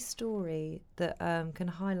funny story that can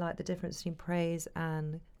highlight the difference between praise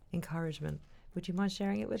and encouragement. Would you mind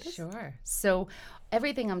sharing it with us? Sure. So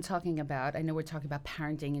everything I'm talking about, I know we're talking about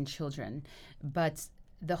parenting and children, but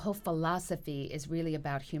the whole philosophy is really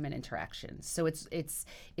about human interactions. So it's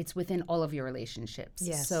within all of your relationships.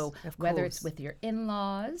 Yes, so whether it's with your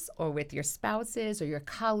in-laws or with your spouses or your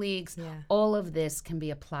colleagues, all of this can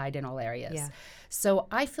be applied in all areas. So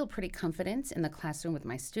I feel pretty confident in the classroom with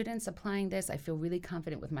my students applying this. I feel really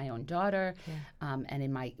confident with my own daughter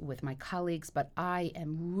and with my colleagues, but I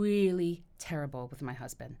am really terrible with my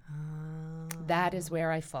husband. That is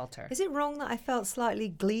where I falter. Is it wrong that I felt slightly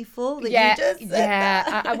gleeful that you just said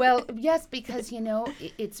that? Well, yes, because,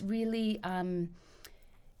 it's really, I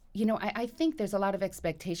think there's a lot of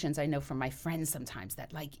expectations I know from my friends sometimes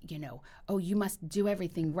that you must do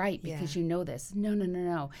everything right because you know this.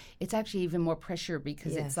 No. It's actually even more pressure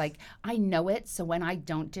because it's like, I know it. So when I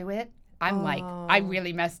don't do it, I'm like, I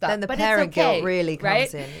really messed up. Then the but parent it's okay, guilt really right?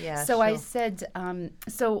 comes in. Yeah, so I sure. said,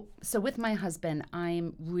 so with my husband,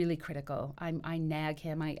 I'm really critical. I nag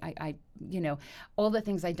him. I all the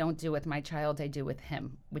things I don't do with my child, I do with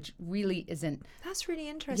him, which really isn't. That's really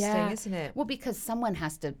interesting, isn't it? Well, because someone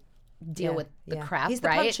has to deal with the crap, He's the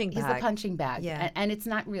right? punching bag. He's the punching bag. Yeah. And it's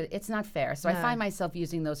not fair. So I find myself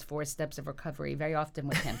using those 4 steps of recovery very often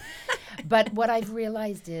with him. But what I've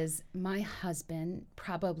realized is my husband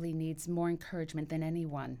probably needs more encouragement than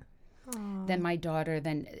anyone. Than my daughter,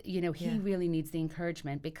 he really needs the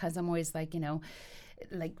encouragement, because I'm always like,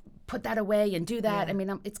 like, put that away and do that. Yeah. I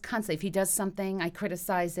mean, it's constantly, if he does something, I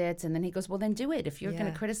criticize it, and then he goes, well, then do it. If you're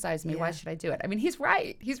going to criticize me, why should I do it? I mean, he's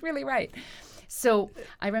right. He's really right. So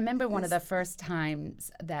I remember one of the first times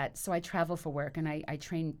so I travel for work, and I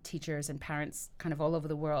train teachers and parents kind of all over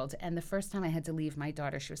the world. And the first time I had to leave my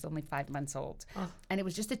daughter, she was only 5 months old. And it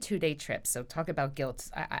was just a 2-day trip. So talk about guilt.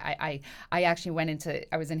 I actually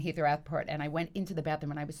I was in Heathrow Airport, and I went into the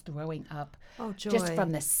bathroom and I was throwing up. Oh, joy. Just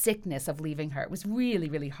from the sickness of leaving her. It was really,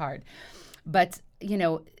 really hard. But,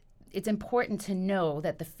 it's important to know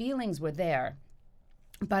that the feelings were there.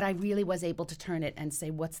 But I really was able to turn it and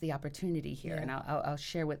say, what's the opportunity here? And I'll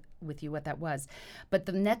share with you what that was. But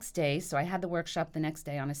the next day, so I had the workshop the next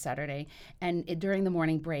day on a Saturday, and during the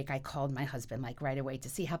morning break, I called my husband like right away to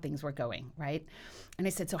see how things were going, right? And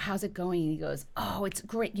I said, so how's it going? And he goes, oh, it's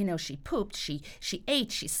great. She pooped, she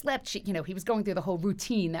ate, she slept. He was going through the whole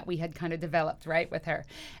routine that we had kind of developed, right, with her.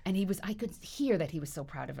 And I could hear that he was so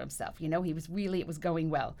proud of himself. It was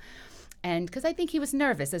going well. And because I think he was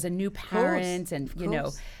nervous as a new parent, and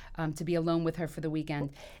to be alone with her for the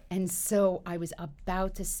weekend. And so I was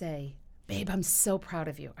about to say, babe, I'm so proud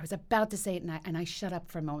of you. I was about to say it, and I shut up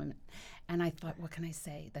for a moment. And I thought, what can I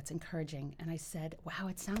say that's encouraging? And I said, wow,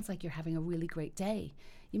 it sounds like you're having a really great day.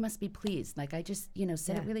 You must be pleased. Like, I just,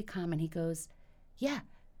 said it really calm. And he goes, yeah.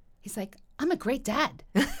 He's like, I'm a great dad.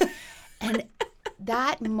 And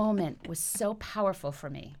that moment was so powerful for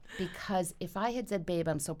me, because if I had said, babe,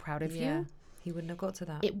 I'm so proud of you, he wouldn't have got to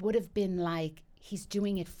that. It would have been like, he's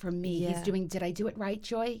doing it for me. Yeah. Did I do it right,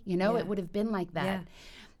 Joy? It would have been like that.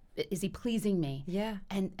 Yeah. Is he pleasing me? Yeah.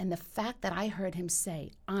 And the fact that I heard him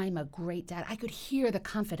say, I'm a great dad, I could hear the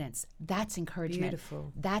confidence. That's encouragement.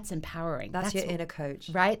 Beautiful. That's empowering. That's your inner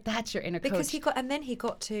coach. Right? That's your inner coach. Because he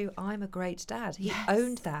got to, I'm a great dad. He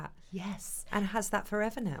owned that. Yes. And has that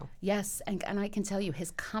forever now. Yes. And I can tell you,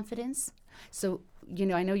 his confidence. So,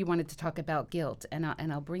 I know you wanted to talk about guilt, and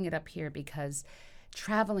I'll bring it up here, because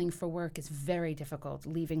traveling for work is very difficult,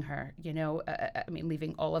 leaving her,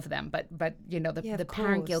 leaving all of them, but the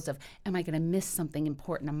parent guilt of, am I going to miss something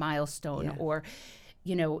important, a milestone, or,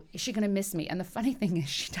 is she going to miss me? And the funny thing is,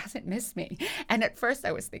 she doesn't miss me. And at first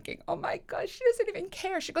I was thinking, oh my gosh, she doesn't even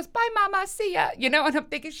care. She goes, bye, mama, see ya. And I'm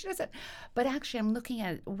thinking she doesn't. But actually, I'm looking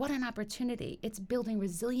at it, what an opportunity. It's building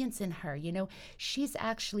resilience in her. She's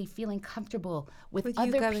actually feeling comfortable with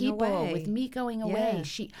other people, away. with me going away.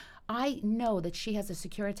 Yeah. I know that she has a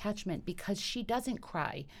secure attachment because she doesn't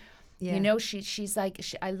cry. Yeah. She's like,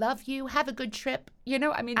 I love you. Have a good trip.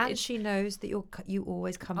 And she knows that you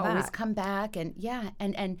always come back. Always come back, and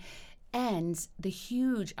and the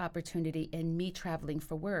huge opportunity in me traveling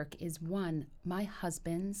for work is, one, my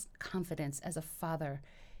husband's confidence as a father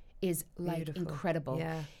is like Beautiful. Incredible.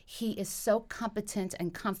 Yeah. He is so competent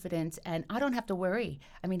and confident, and I don't have to worry.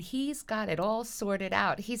 I mean, he's got it all sorted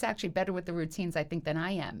out. He's actually better with the routines, I think, than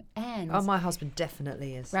I am. And my husband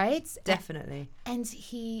definitely is. right? Definitely. And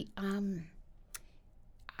he,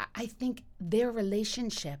 I think their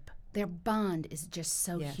relationship, their bond is just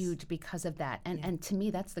so huge because of that. And to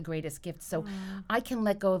me, that's the greatest gift. So I can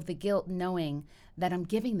let go of the guilt knowing that I'm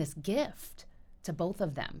giving this gift to both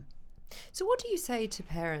of them. So what do you say to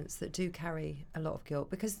parents that do carry a lot of guilt?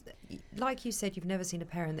 Because like you said, you've never seen a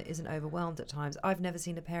parent that isn't overwhelmed at times. I've never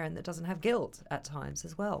seen a parent that doesn't have guilt at times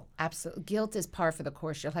as well. Absolutely. Guilt is par for the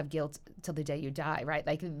course. You'll have guilt till the day you die, right?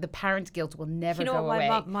 Like, the parent guilt will never go away.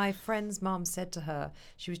 My friend's mum said to her,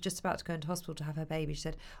 she was just about to go into hospital to have her baby. She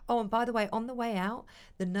said, oh, and by the way, on the way out,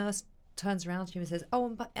 the nurse turns around to you and says,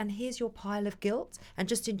 oh, and here's your pile of guilt, and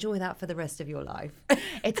just enjoy that for the rest of your life.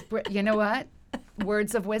 You know what?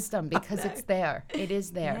 Words of wisdom, because it's there. It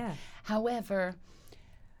is there. Yeah. However,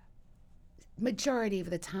 majority of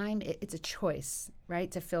the time, it's a choice,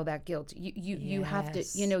 right, to feel that guilt. You have to,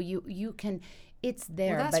 you can, it's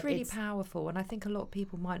there. Well, that's but really powerful, and I think a lot of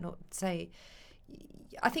people might not say.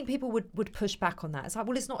 I think people would push back on that. It's like,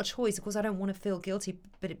 well, it's not a choice. Of course, I don't want to feel guilty,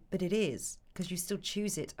 but it is, because you still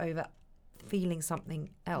choose it over feeling something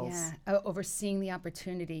else. Yeah, overseeing the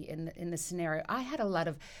opportunity in the scenario. I had a lot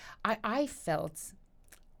of, I felt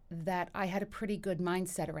that I had a pretty good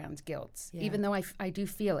mindset around guilt, Yeah. even though I do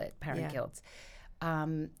feel it, parent Yeah. guilt.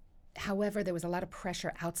 However, there was a lot of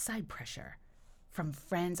pressure, outside pressure from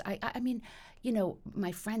friends. I mean, you know,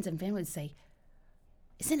 my friends and family would say,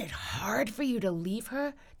 isn't it hard for you to leave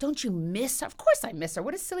her? Don't you miss her? Of course I miss her.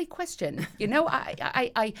 What a silly question. You know,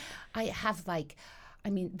 I have like, I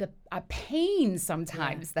mean, a pain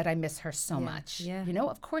sometimes that I miss her so much. Yeah. You know,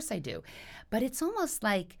 of course I do. But it's almost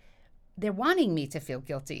like they're wanting me to feel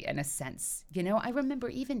guilty in a sense. You know, I remember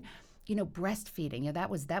even, you know, breastfeeding. You know,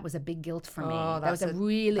 that was a big guilt for me. Oh, That was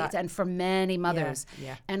and for many mothers.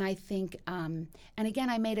 Yeah. And I think, and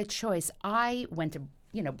again, I made a choice. I went to,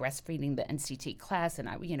 you know, breastfeeding the NCT class, and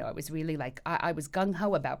I was really like, I was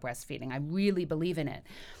gung-ho about breastfeeding. I really believe in it.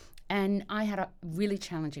 And I had a really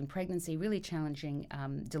challenging pregnancy, really challenging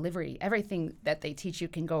delivery. Everything that they teach you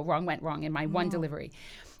can go wrong went wrong in my one delivery.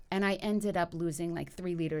 And I ended up losing like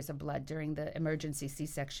 3 liters of blood during the emergency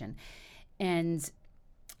C-section. And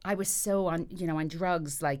I was so on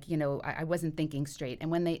drugs, like, you know, I wasn't thinking straight.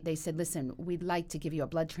 And when they said, listen, we'd like to give you a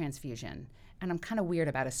blood transfusion. And I'm kind of weird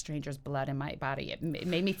about a stranger's blood in my body. It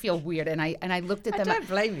made me feel weird. And I looked at them. I don't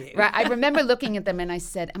blame you. Right. I remember looking at them and I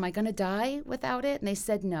said, am I going to die without it? And they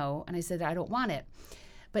said no. And I said, I don't want it.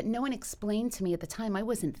 But no one explained to me at the time. I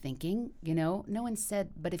wasn't thinking, you know. No one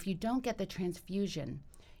said, but if you don't get the transfusion,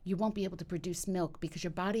 you won't be able to produce milk because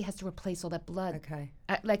your body has to replace all that blood. Okay.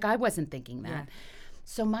 I wasn't thinking that. Yeah.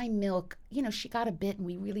 So my milk, you know, she got a bit and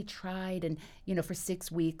we really tried and, you know, for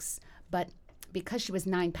 6 weeks. But because she was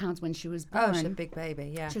 9 pounds when she was born. Oh, she's a big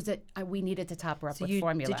baby, yeah. She was we needed to top her up So with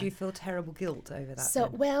formula. did you feel terrible guilt over that? So,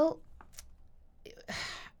 then? well,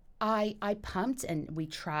 I pumped and we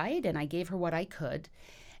tried and I gave her what I could.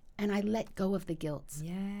 And I let go of the guilt.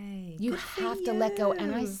 Yay. You Good for have to let go.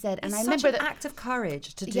 And I you. said, and It's I such remember an act of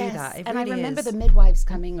courage to do that. It and really I remember is. the midwives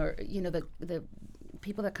coming, or you know, the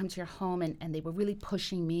people that come to your home, and they were really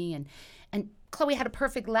pushing me. And Chloe had a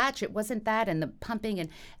perfect latch. It wasn't that, and the pumping,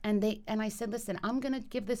 and I said, listen, I'm gonna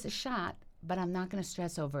give this a shot, but I'm not gonna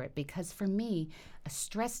stress over it because for me, a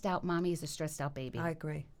stressed out mommy is a stressed out baby. I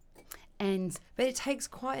agree. But it takes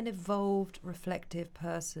quite an evolved, reflective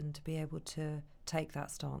person to be able to take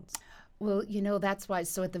that stance. Well, you know, that's why.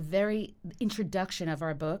 So at the very introduction of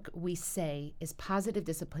our book, we say, is positive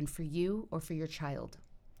discipline for you or for your child?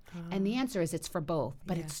 And the answer is it's for both,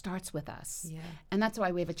 but it starts with us. Yeah. And that's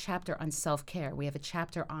why we have a chapter on self-care. We have a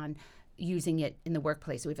chapter on using it in the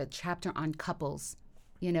workplace. We have a chapter on couples,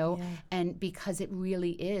 you know, and because it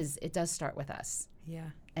really is, it does start with us. Yeah.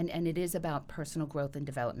 And it is about personal growth and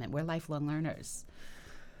development. We're lifelong learners.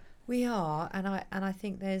 We are, and I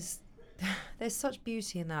think there's such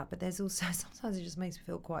beauty in that, but there's also sometimes it just makes me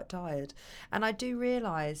feel quite tired. And I do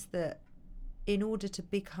realise that in order to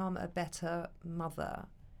become a better mother,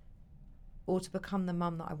 or to become the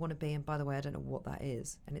mum that I want to be, and by the way, I don't know what that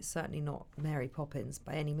is, and it's certainly not Mary Poppins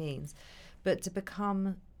by any means, but to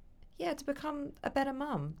become a better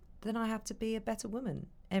mum, then I have to be a better woman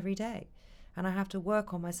every day, and I have to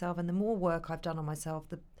work on myself. And the more work I've done on myself,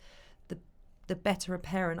 the better a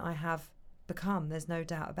parent I have become. There's no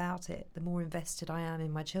doubt about it. The more invested I am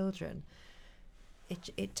in my children,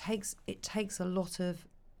 it takes a lot of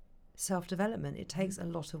self-development. It takes a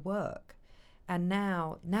lot of work. And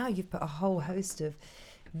now you've put a whole host of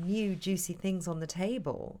new juicy things on the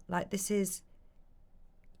table. Like,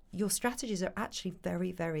 your strategies are actually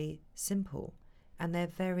very, very simple, and they're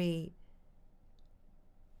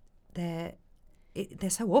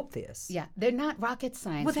so obvious. Yeah, they're not rocket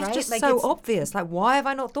science, Well, they're right? just Like, so obvious. Like, why have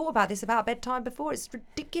I not thought about this about bedtime before? It's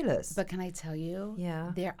ridiculous. But can I tell you?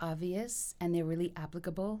 Yeah. They're obvious and they're really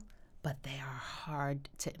applicable, but they are hard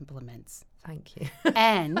to implement. Thank you.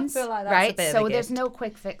 And I feel like that's right, a bit of so a there's gift. no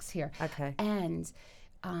quick fix here. Okay. And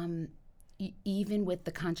even with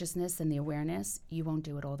the consciousness and the awareness, you won't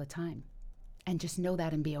do it all the time. And just know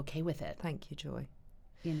that and be okay with it. Thank you, Joy.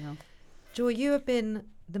 You know. Joy, you have been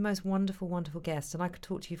the most wonderful, wonderful guest, and I could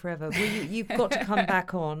talk to you forever. You've got to come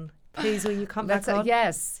back on. Please, will you come back on?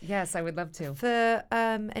 Yes, I would love to. For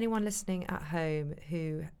anyone listening at home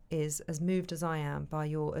who is as moved as I am by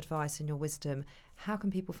your advice and your wisdom, how can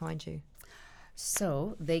people find you?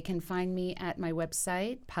 So they can find me at my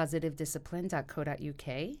website,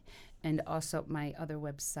 positivediscipline.co.uk, and also my other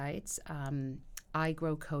websites,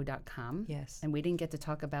 igrowco.com. Yes. And we didn't get to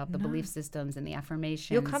talk about the belief systems and the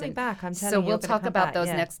affirmations. You're coming back, I'm telling so you. we'll talk about those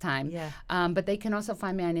next time. Yeah. But they can also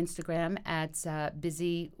find me on Instagram at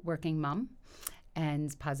Busy Working Mum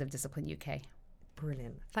and Positive Discipline UK.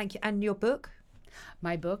 Brilliant. Thank you. And your book?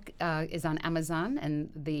 My book is on Amazon, and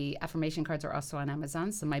the affirmation cards are also on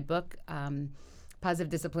Amazon. So my book,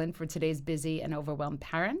 Positive Discipline for Today's Busy and Overwhelmed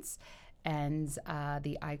Parents, and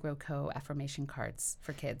the iGrow Co. affirmation cards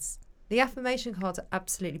for kids. The affirmation cards are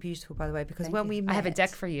absolutely beautiful, by the way, because when we met... I have a deck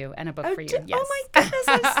for you and a book for you. Yes. Oh my goodness,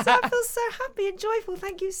 I feel so happy and joyful.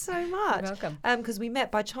 Thank you so much. You're welcome. Because we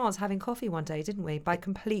met by chance having coffee one day, didn't we? By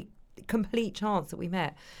complete chance that we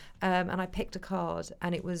met. And I picked a card,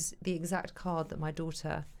 and it was the exact card that my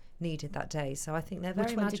daughter needed that day. So I think they're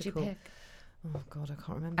very magical. Which one did you pick? Oh God, I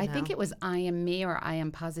can't remember. I think it was I am me or I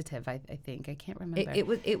am positive. I think I can't remember.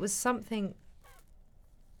 It was something.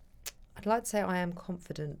 I'd like to say I am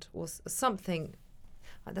confident or something.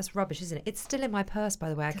 That's rubbish, isn't it? It's still in my purse, by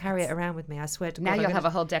the way. I carry it around with me. I swear to God. Now you'll have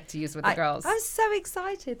a whole deck to use with the girls. I'm so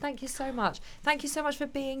excited. Thank you so much. Thank you so much for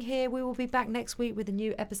being here. We will be back next week with a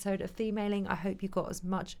new episode of Femaling. I hope you got as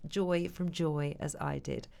much joy from joy as I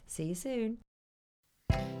did. See you soon.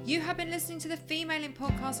 You have been listening to the Femaling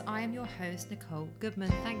Podcast. I am your host, Nicole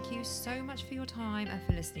Goodman. Thank you so much for your time and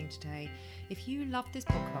for listening today. If you loved this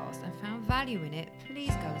podcast and found value in it, please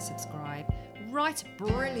go and subscribe, write a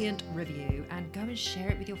brilliant review, and go and share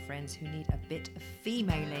it with your friends who need a bit of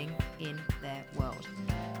femaling in their world.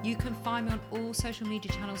 You can find me on all social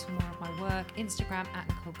media channels for more of my work. Instagram at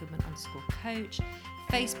 @NicoleGoodman_coach,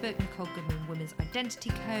 Facebook Nicole Goodman Women's Identity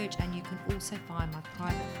Coach, and you can also find my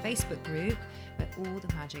private Facebook group where all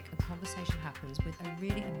the magic and conversation happens with a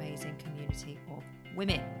really amazing community of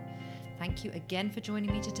women. Thank you again for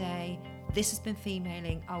joining me today. This has been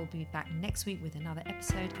Femaling. I will be back next week with another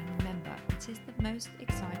episode, and remember, it is the most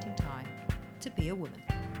exciting time to be a woman.